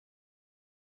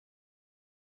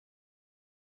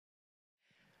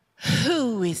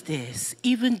Who is this?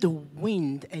 Even the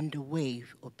wind and the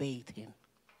wave obeyed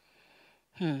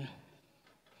him.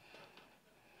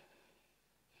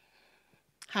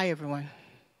 Hi, everyone.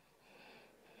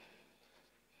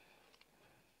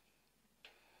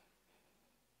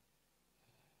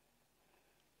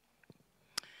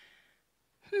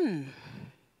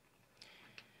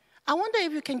 I wonder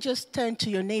if you can just turn to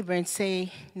your neighbor and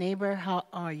say, neighbor, how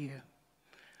are you?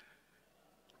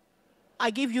 I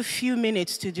give you a few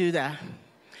minutes to do that.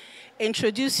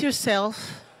 Introduce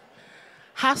yourself.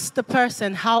 Ask the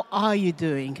person, how are you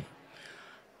doing?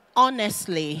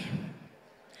 Honestly.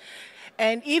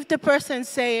 And if the person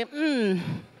say,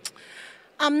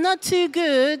 I'm not too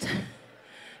good,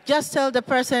 just tell the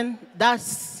person,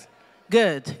 that's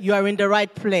good. You are in the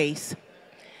right place.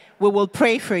 We will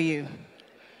pray for you.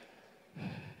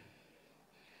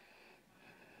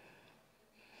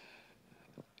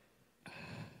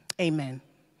 Amen.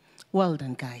 Well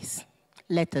done, guys.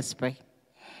 Let us pray.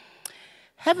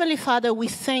 Heavenly Father, we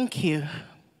thank you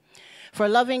for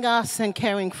loving us and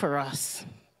caring for us.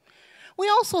 We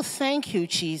also thank you,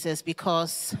 Jesus,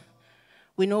 because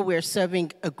we know we're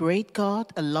serving a great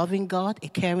God, a loving God, a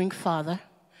caring Father,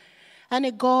 and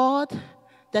a God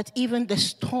that even the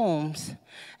storms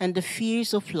and the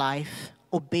fears of life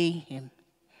obey him.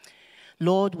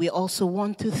 Lord, we also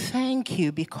want to thank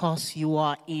you because you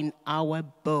are in our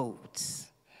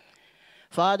boats.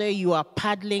 Father, you are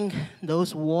paddling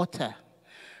those water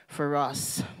for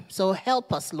us. So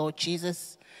help us, Lord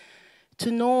Jesus,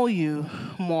 to know you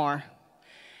more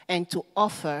and to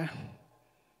offer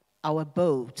our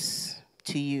boats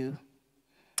to you.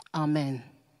 Amen.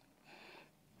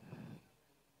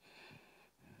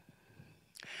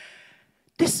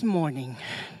 This morning,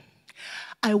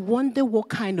 I wonder what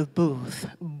kind of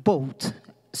boat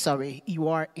you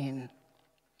are in.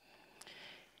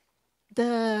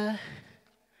 The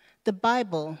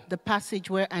Bible, the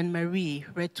passage where Anne-Marie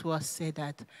read to us said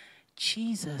that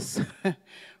Jesus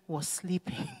was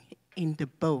sleeping in the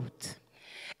boat.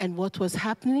 And what was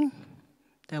happening?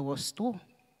 There was storm.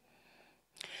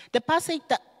 The passage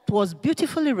that was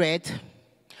beautifully read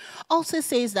also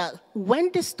says that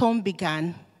when the storm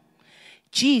began,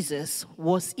 Jesus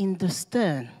was in the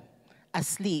stern,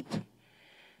 asleep.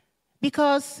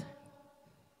 Because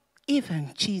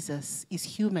even Jesus is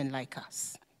human like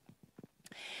us.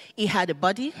 He had a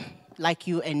body like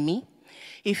you and me.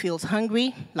 He feels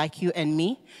hungry like you and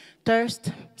me.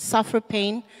 Thirst, suffer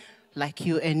pain like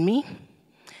you and me.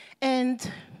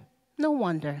 And no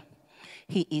wonder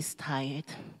he is tired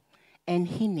and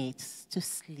he needs to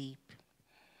sleep.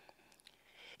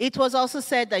 It was also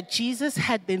said that Jesus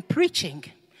had been preaching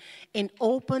in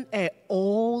open air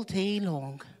all day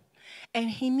long,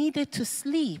 and he needed to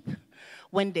sleep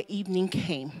when the evening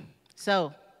came.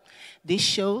 So, this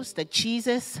shows that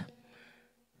Jesus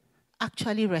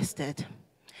actually rested.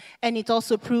 And it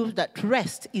also proves that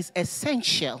rest is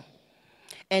essential,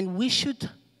 and we should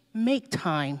make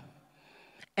time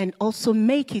and also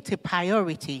make it a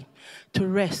priority to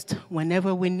rest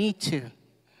whenever we need to.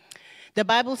 The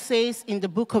Bible says in the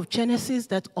book of Genesis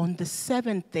that on the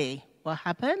seventh day, what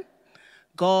happened?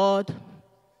 God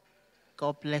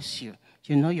bless you.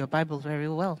 You know your Bible very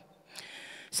well.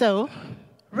 So,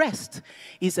 rest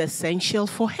is essential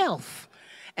for health,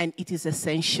 and it is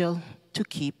essential to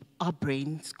keep our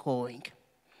brains going.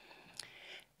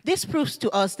 This proves to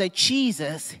us that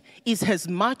Jesus is as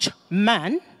much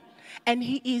man and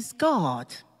he is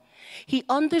God. He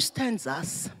understands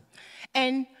us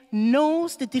and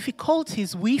knows the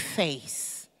difficulties we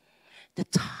face, the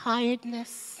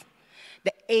tiredness,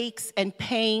 the aches and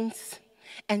pains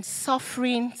and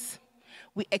sufferings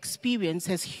we experience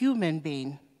as human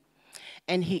beings,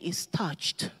 and he is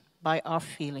touched by our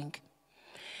feeling.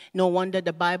 No wonder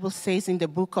the Bible says in the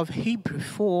book of Hebrews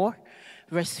 4,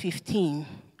 verse 15,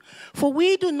 "For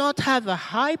we do not have a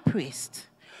high priest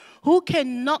who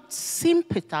cannot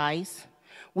sympathize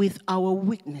with our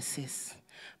weaknesses,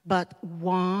 but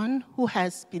one who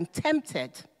has been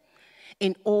tempted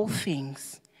in all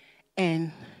things,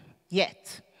 and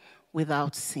yet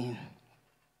without sin."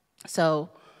 So,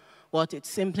 what it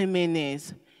simply means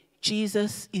is,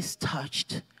 Jesus is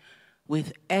touched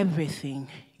with everything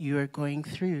you're going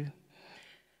through,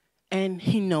 and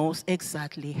he knows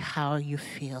exactly how you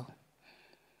feel.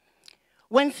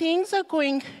 When things are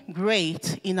going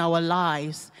great in our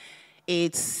lives,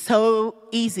 it's so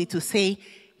easy to say,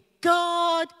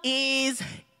 God is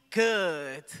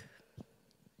good.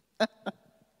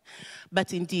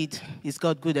 But indeed, is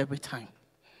God good every time?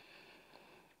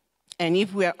 And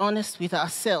if we are honest with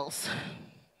ourselves,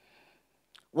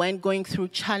 when going through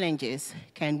challenges,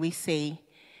 can we say,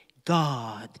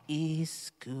 God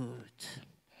is good.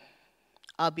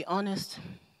 I'll be honest,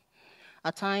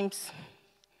 at times,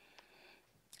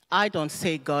 I don't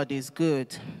say God is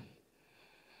good.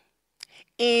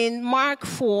 In Mark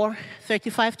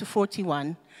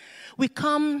 4:35-41, we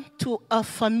come to a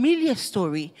familiar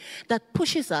story that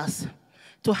pushes us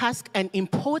to ask an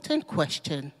important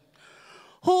question.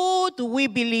 Who do we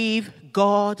believe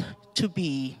God to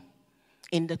be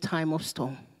in the time of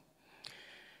storm?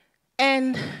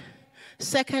 And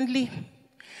secondly,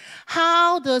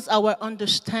 how does our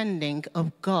understanding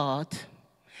of God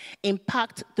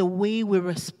impact the way we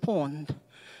respond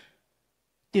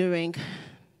during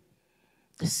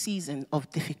the season of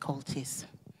difficulties?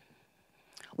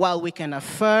 While we can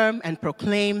affirm and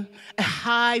proclaim a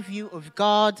high view of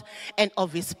God and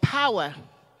of His power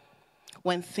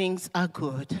when things are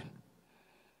good,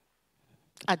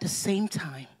 at the same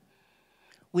time,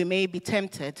 we may be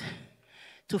tempted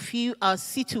to view our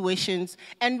situations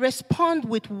and respond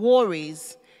with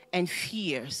worries and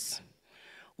fears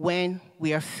when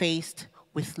we are faced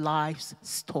with life's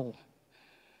storm.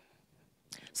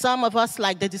 Some of us,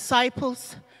 like the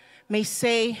disciples, may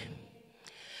say,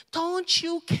 "Don't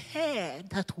you care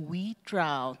that we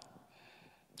drown?"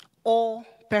 Or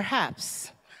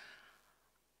perhaps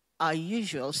our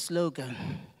usual slogan,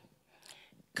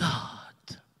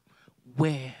 "God,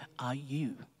 where are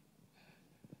you?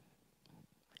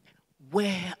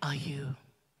 Where are you?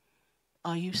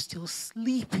 Are you still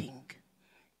sleeping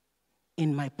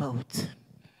in my boat?"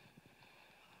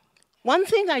 One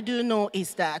thing I do know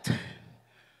is that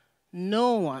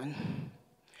no one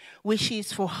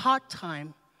wishes for hard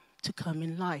time to come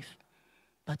in life,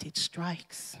 but it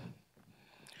strikes.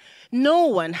 No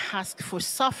one asks for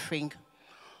suffering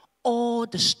or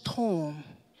the storm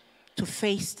to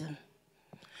face them.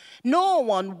 No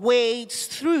one wades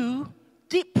through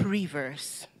deep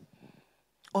rivers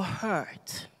or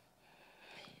hurt,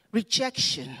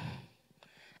 rejection,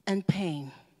 and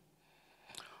pain,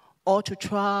 or to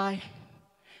try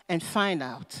and find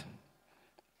out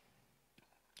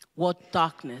what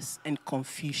darkness and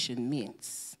confusion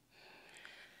means.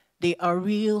 They are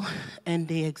real and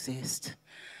they exist,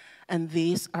 and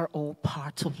these are all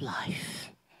parts of life.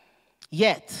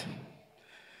 Yet,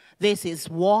 this is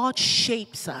what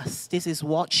shapes us. This is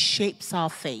what shapes our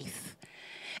faith.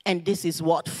 And this is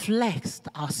what flexed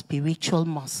our spiritual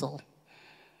muscle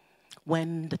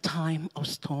when the time of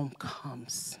storm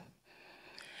comes.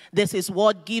 This is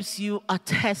what gives you a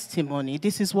testimony.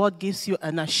 This is what gives you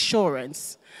an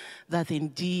assurance that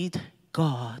indeed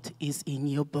God is in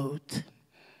your boat.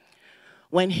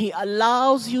 When He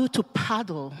allows you to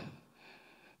paddle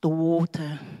the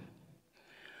water,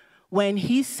 when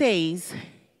He says,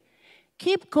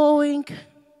 "Keep going,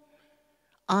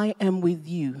 I am with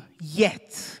you,"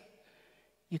 yet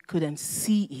you couldn't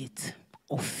see it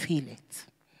or feel it.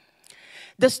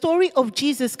 The story of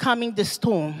Jesus calming the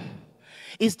storm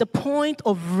is the point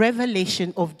of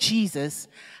revelation of Jesus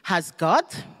as God,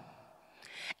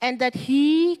 and that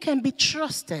He can be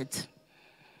trusted,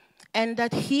 and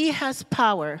that He has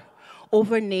power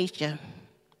over nature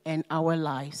and our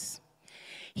lives.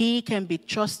 He can be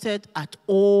trusted at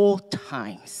all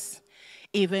times,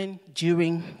 even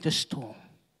during the storm.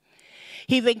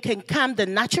 He even can calm the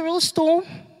natural storm.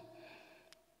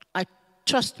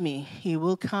 Trust me, He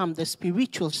will calm the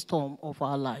spiritual storm of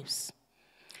our lives.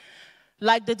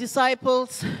 Like the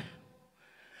disciples,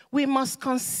 we must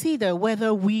consider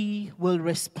whether we will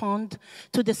respond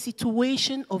to the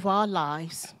situation of our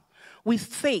lives with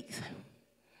faith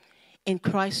in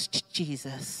Christ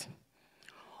Jesus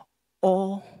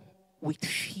or with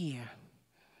fear.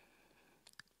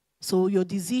 So your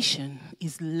decision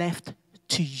is left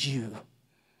to you.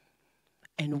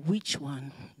 And which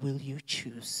one will you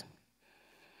choose?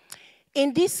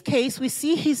 In this case, we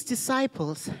see His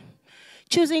disciples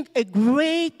choosing a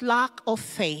great lack of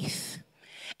faith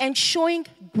and showing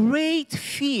great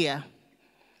fear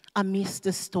amidst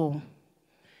the storm.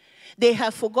 They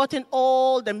have forgotten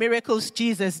all the miracles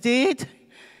Jesus did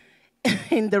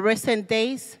in the recent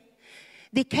days.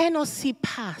 They cannot see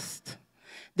past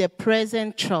their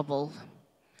present trouble,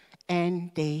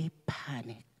 and they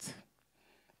panicked.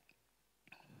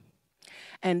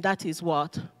 And that is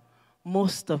what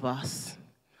most of us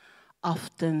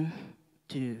often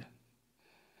do.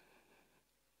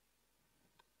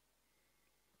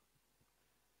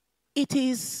 It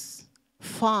is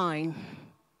fine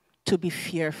to be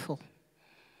fearful,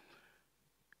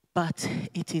 but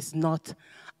it is not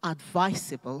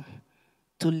advisable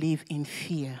to live in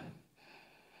fear.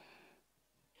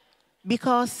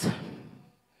 Because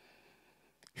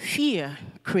fear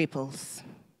cripples,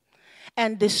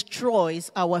 and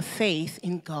destroys our faith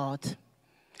in God.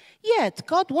 Yet,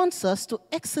 God wants us to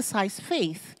exercise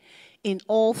faith in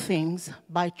all things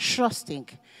by trusting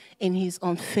in his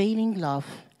unfailing love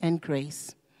and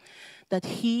grace, that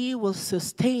he will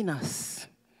sustain us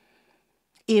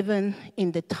even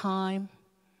in the time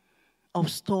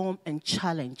of storm and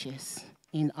challenges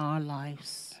in our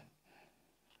lives.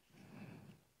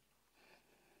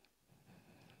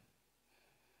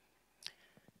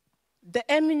 The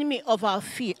enemy of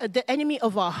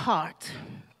our heart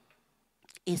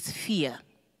is fear.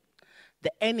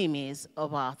 The enemies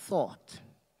of our thought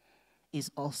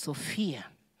is also fear,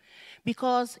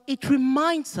 because it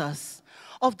reminds us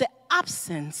of the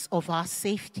absence of our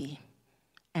safety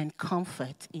and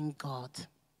comfort in God.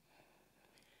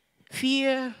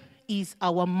 Fear is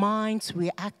our minds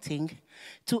reacting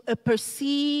to a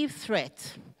perceived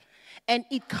threat, and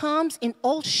it comes in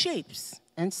all shapes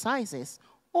and sizes,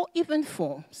 or even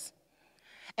forms.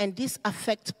 And this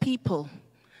affects people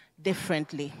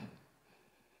differently.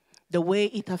 The way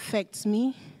it affects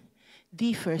me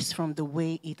differs from the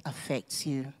way it affects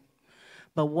you.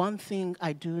 But one thing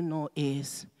I do know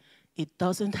is it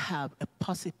doesn't have a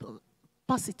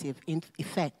positive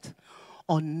effect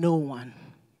on no one.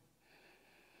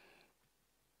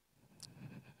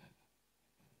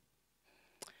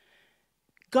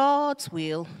 God's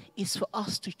will is for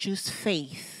us to choose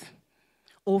faith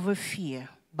over fear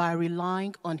by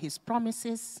relying on his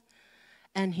promises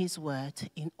and his word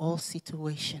in all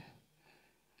situations.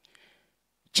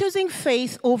 Choosing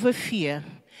faith over fear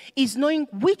is knowing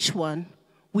which one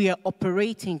we are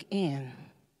operating in.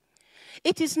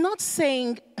 It is not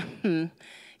saying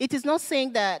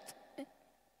that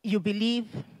you believe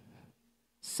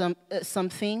some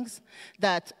things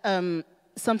that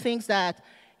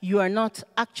you are not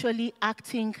actually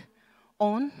acting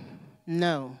on.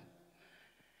 No.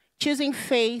 Choosing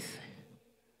faith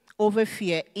over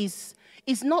fear is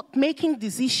not making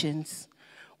decisions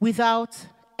without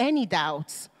any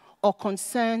doubts or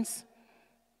concerns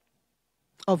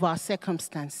of our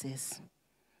circumstances.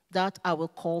 That I will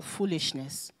call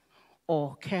foolishness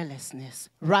or carelessness,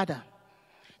 rather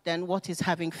than what is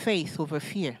having faith over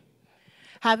fear.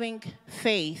 Having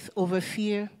faith over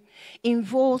fear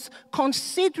involves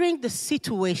considering the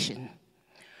situation,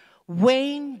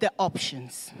 weighing the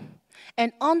options,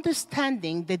 and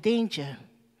understanding the danger,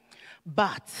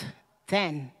 but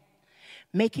then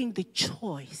making the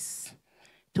choice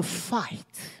to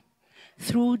fight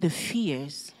through the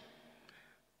fears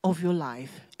of your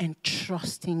life and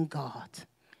trusting God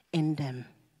in them.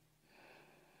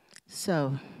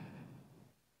 So,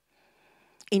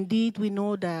 indeed, we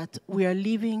know that we are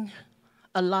living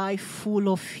a life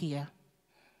full of fear.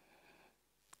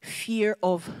 Fear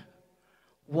of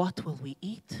what will we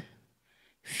eat?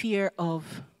 Fear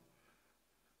of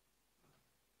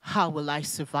how will I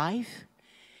survive?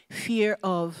 Fear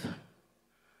of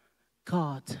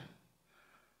God,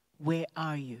 where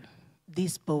are you?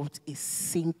 This boat is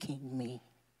sinking me.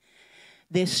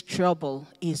 This trouble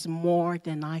is more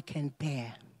than I can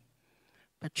bear.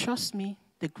 But trust me,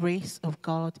 the grace of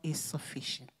God is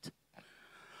sufficient.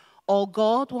 All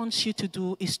God wants you to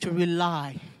do is to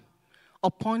rely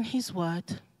upon his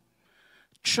word,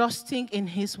 trusting in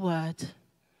his word,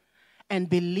 and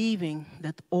believing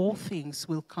that all things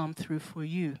will come through for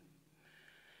you.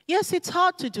 Yes, it's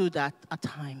hard to do that at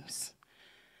times,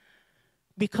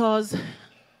 because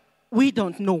we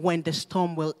don't know when the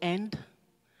storm will end.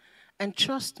 And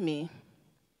trust me,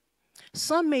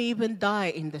 some may even die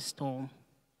in the storm,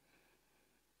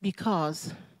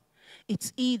 because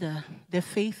it's either their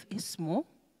faith is small,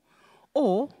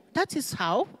 or that is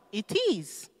how it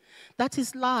is. That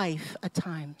is life at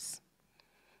times.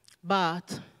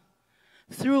 But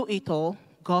through it all,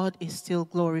 God is still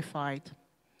glorified.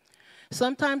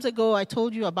 Some time ago, I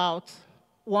told you about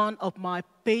one of my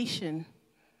patients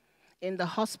in the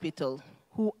hospital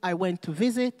who I went to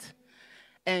visit,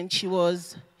 and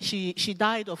she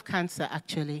died of cancer,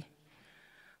 actually.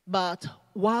 But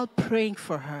while praying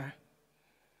for her,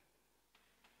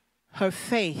 her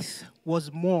faith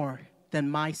was more than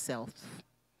myself.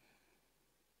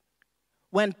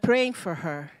 When praying for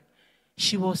her,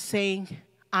 she was saying,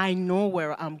 I know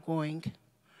where I'm going.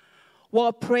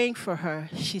 While praying for her,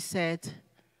 she said,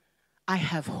 I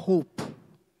have hope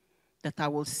that I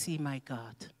will see my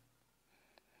God.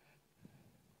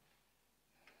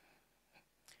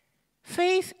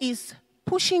 Faith is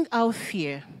pushing our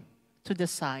fear to the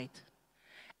side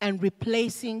and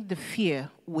replacing the fear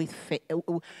with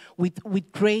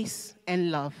grace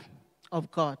and love of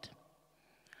God.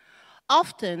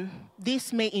 Often,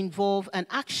 this may involve an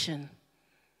action,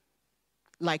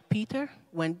 like Peter,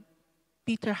 when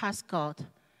Peter asked God,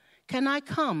 "Can I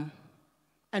come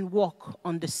and walk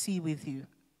on the sea with you?"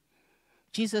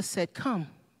 Jesus said, "Come."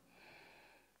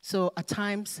 So at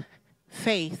times,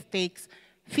 faith takes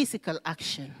physical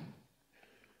action.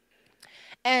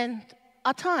 And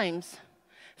at times,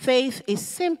 faith is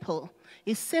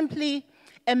simply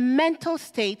a mental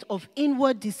state of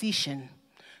inward decision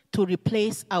to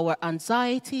replace our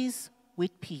anxieties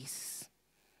with peace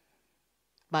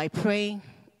by praying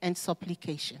and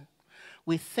supplication.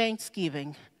 With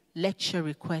thanksgiving, let your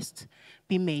request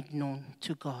be made known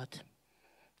to God.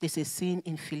 This is seen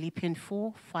in Philippians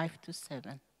 4,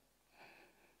 5-7.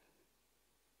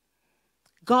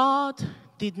 God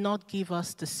did not give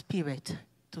us the spirit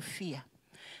to fear.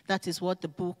 That is what the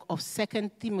book of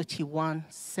 2 Timothy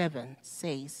 1:7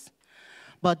 says.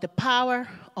 But the power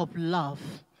of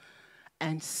love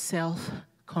and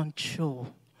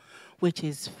self-control, which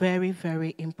is very,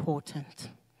 very important.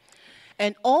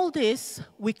 And all this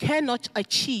we cannot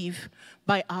achieve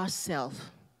by ourselves,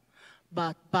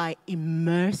 but by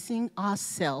immersing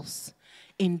ourselves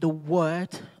in the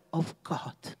Word of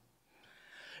God.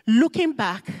 Looking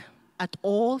back at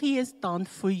all He has done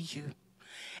for you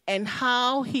and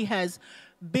how He has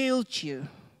built you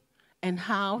and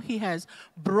how He has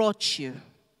brought you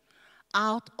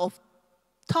out of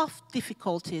tough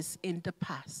difficulties in the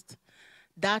past,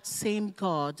 that same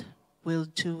God will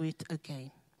do it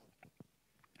again.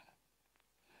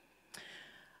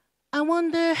 I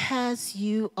wonder, as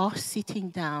you are sitting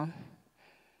down,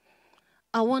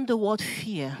 I wonder what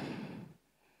fear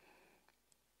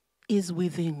is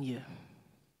within you.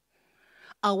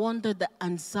 I wonder the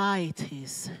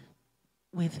anxieties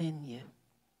within you.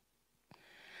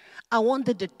 I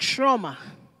wonder the trauma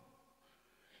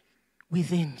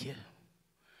within you.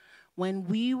 When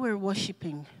we were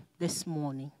worshiping this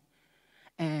morning,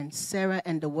 and Sarah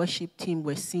and the worship team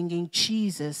were singing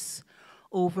Jesus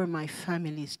over my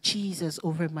families, Jesus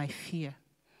over my fear,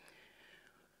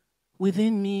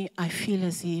 within me I feel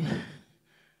as if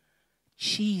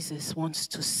Jesus wants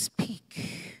to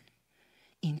speak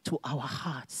into our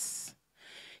hearts.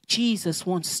 Jesus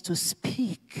wants to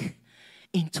speak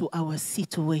into our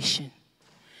situation.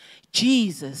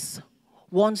 Jesus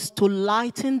wants to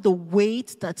lighten the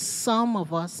weight that some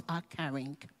of us are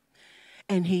carrying.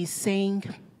 And He's saying,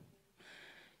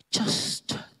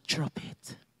 just drop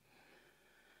it.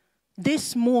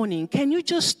 This morning, can you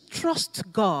just trust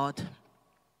God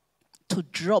to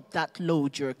drop that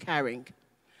load you're carrying?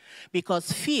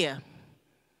 Because fear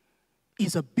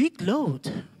is a big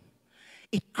load.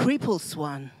 It cripples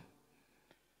one.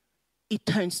 It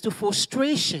turns to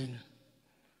frustration.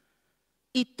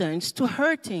 It turns to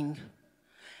hurting.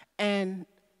 And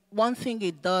one thing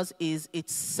it does is it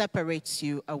separates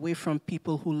you away from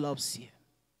people who loves you.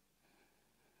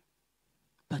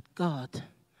 But God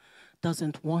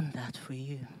doesn't want that for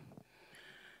you.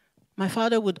 My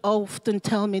father would often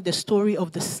tell me the story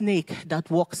of the snake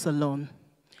that walks alone.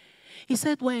 He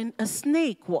said when a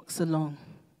snake walks alone,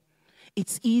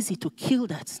 it's easy to kill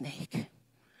that snake.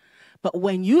 But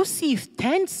when you see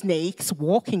 10 snakes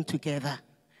walking together,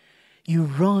 you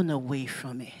run away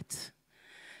from it.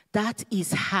 That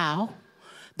is how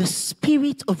the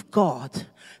Spirit of God,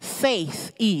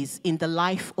 faith, is in the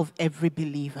life of every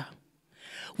believer.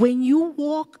 When you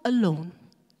walk alone,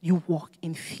 you walk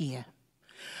in fear.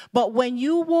 But when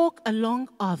you walk along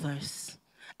others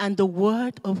and the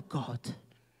Word of God,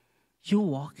 you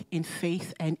walk in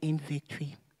faith and in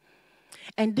victory.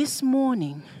 And this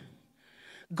morning,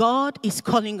 God is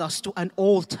calling us to an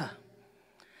altar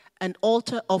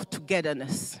of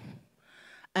togetherness,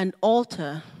 an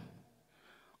altar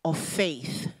of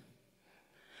faith,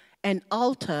 an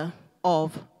altar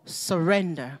of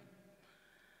surrender,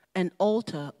 an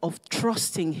altar of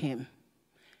trusting Him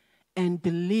and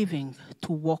believing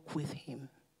to walk with Him.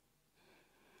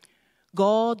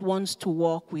 God wants to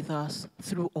walk with us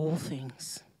through all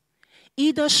things,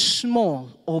 either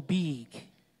small or big.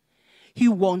 He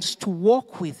wants to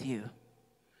walk with you.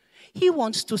 He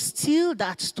wants to still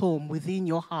that storm within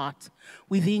your heart,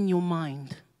 within your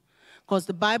mind. Because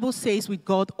the Bible says with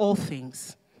God all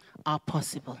things are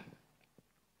possible.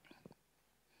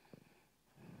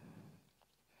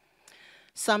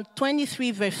 Psalm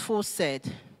 23 verse 4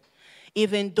 said,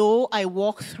 "Even though I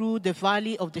walk through the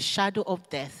valley of the shadow of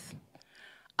death,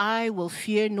 I will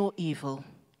fear no evil,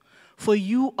 for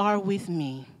you are with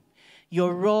me.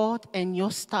 Your rod and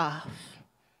your staff,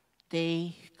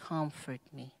 they comfort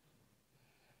me."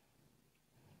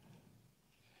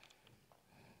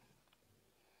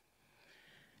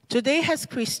 Today, as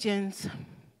Christians,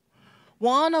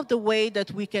 one of the ways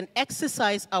that we can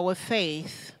exercise our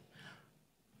faith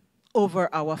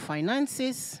over our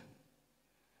finances,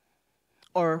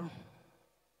 or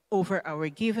over our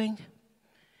giving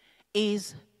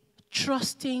is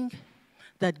trusting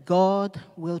that God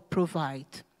will provide.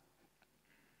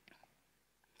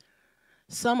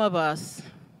 Some of us,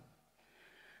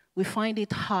 we find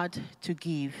it hard to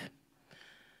give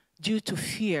due to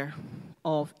fear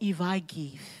of, if I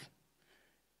give,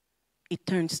 it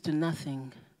turns to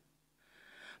nothing.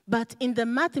 But in the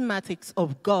mathematics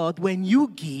of God, when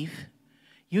you give,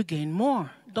 you gain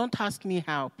more. Don't ask me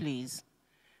how, please.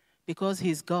 Because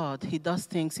he's God, he does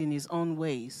things in his own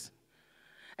ways.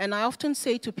 And I often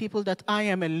say to people that I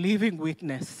am a living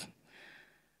witness.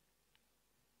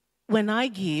 When I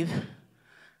give,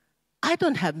 I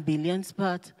don't have billions,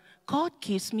 but God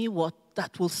gives me what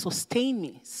that will sustain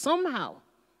me somehow.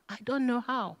 I don't know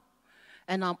how.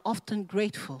 And I'm often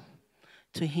grateful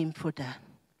to him for that.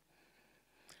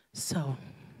 So,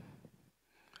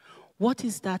 what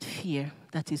is that fear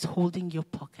that is holding your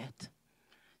pocket,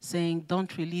 saying,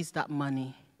 don't release that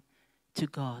money to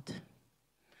God?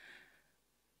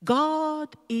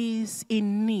 God is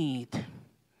in need,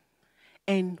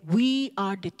 and we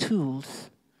are the tools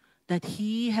that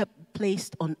he has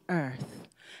placed on earth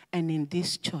and in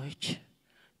this church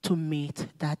to meet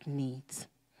that need.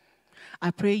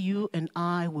 I pray you and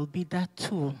I will be that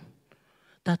tool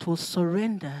that will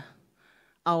surrender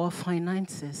our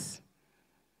finances,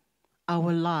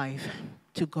 our life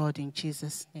to God in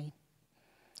Jesus' name.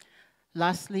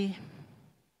 Lastly,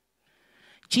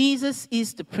 Jesus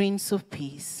is the Prince of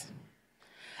Peace,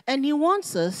 and he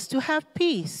wants us to have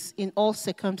peace in all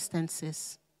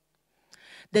circumstances.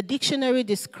 The dictionary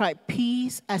describes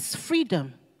peace as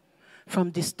freedom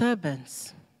from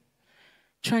disturbance,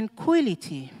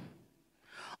 tranquility,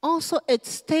 also a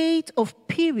state of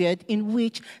period in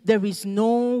which there is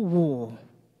no war.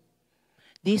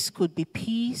 This could be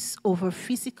peace over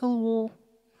physical war,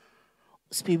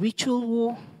 spiritual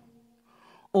war,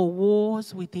 or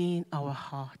wars within our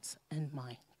hearts and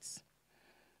minds.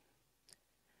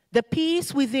 The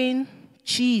peace within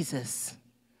Jesus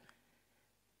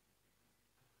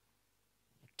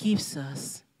gives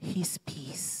us his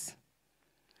peace.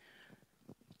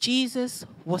 Jesus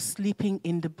was sleeping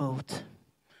in the boat,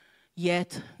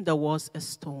 yet there was a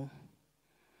storm.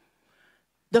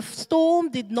 The storm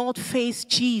did not face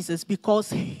Jesus because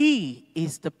he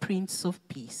is the Prince of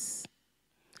Peace.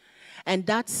 And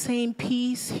that same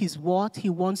peace is what he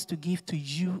wants to give to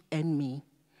you and me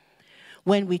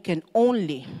when we can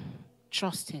only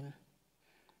trust him.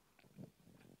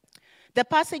 The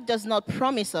passage does not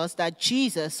promise us that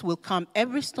Jesus will calm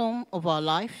every storm of our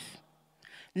life.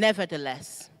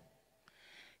 Nevertheless,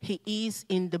 he is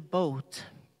in the boat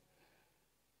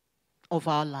of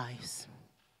our lives.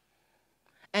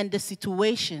 And the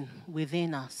situation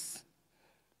within us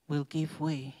will give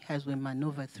way as we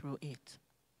maneuver through it.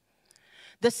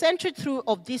 The central truth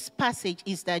of this passage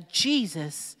is that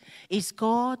Jesus is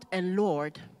God and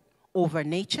Lord over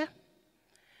nature,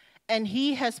 and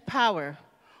he has power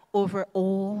over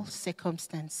all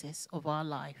circumstances of our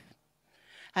life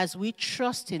as we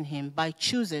trust in him by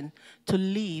choosing to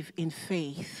live in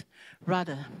faith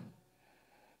rather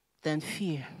than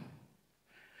fear,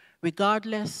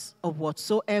 regardless of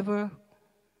whatsoever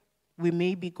we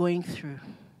may be going through.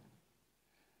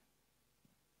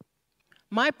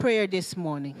 My prayer this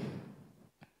morning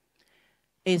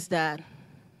is that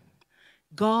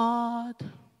God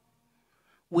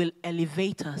will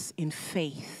elevate us in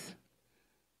faith,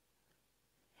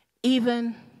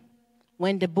 even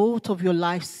when the boat of your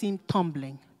life seems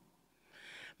tumbling.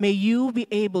 May you be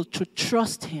able to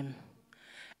trust him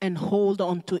and hold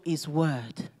on to his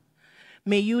word.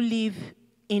 May you live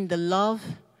in the love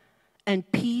and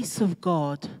peace of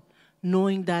God,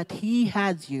 knowing that he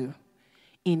has you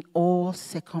in all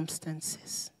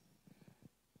circumstances.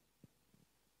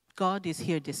 God is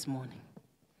here this morning,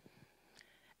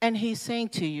 and he's saying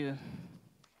to you,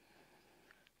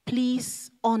 please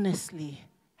honestly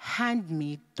hand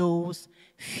me those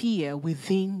fear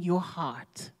within your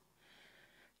heart.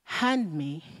 Hand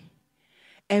me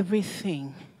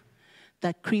everything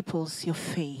that cripples your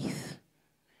faith.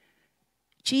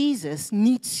 Jesus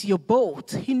needs your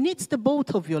boat. He needs the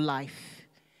boat of your life.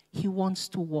 He wants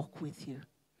to walk with you.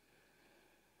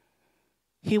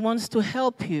 He wants to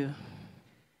help you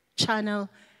channel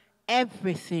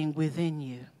everything within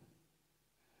you.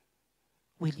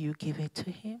 Will you give it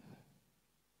to him?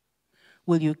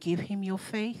 Will you give him your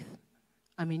faith?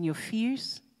 Your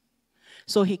fears?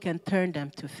 So he can turn them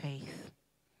to faith.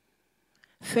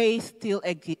 Faith still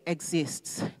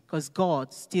exists because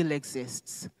God still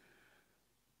exists.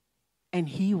 And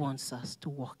he wants us to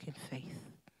walk in faith.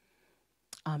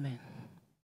 Amen.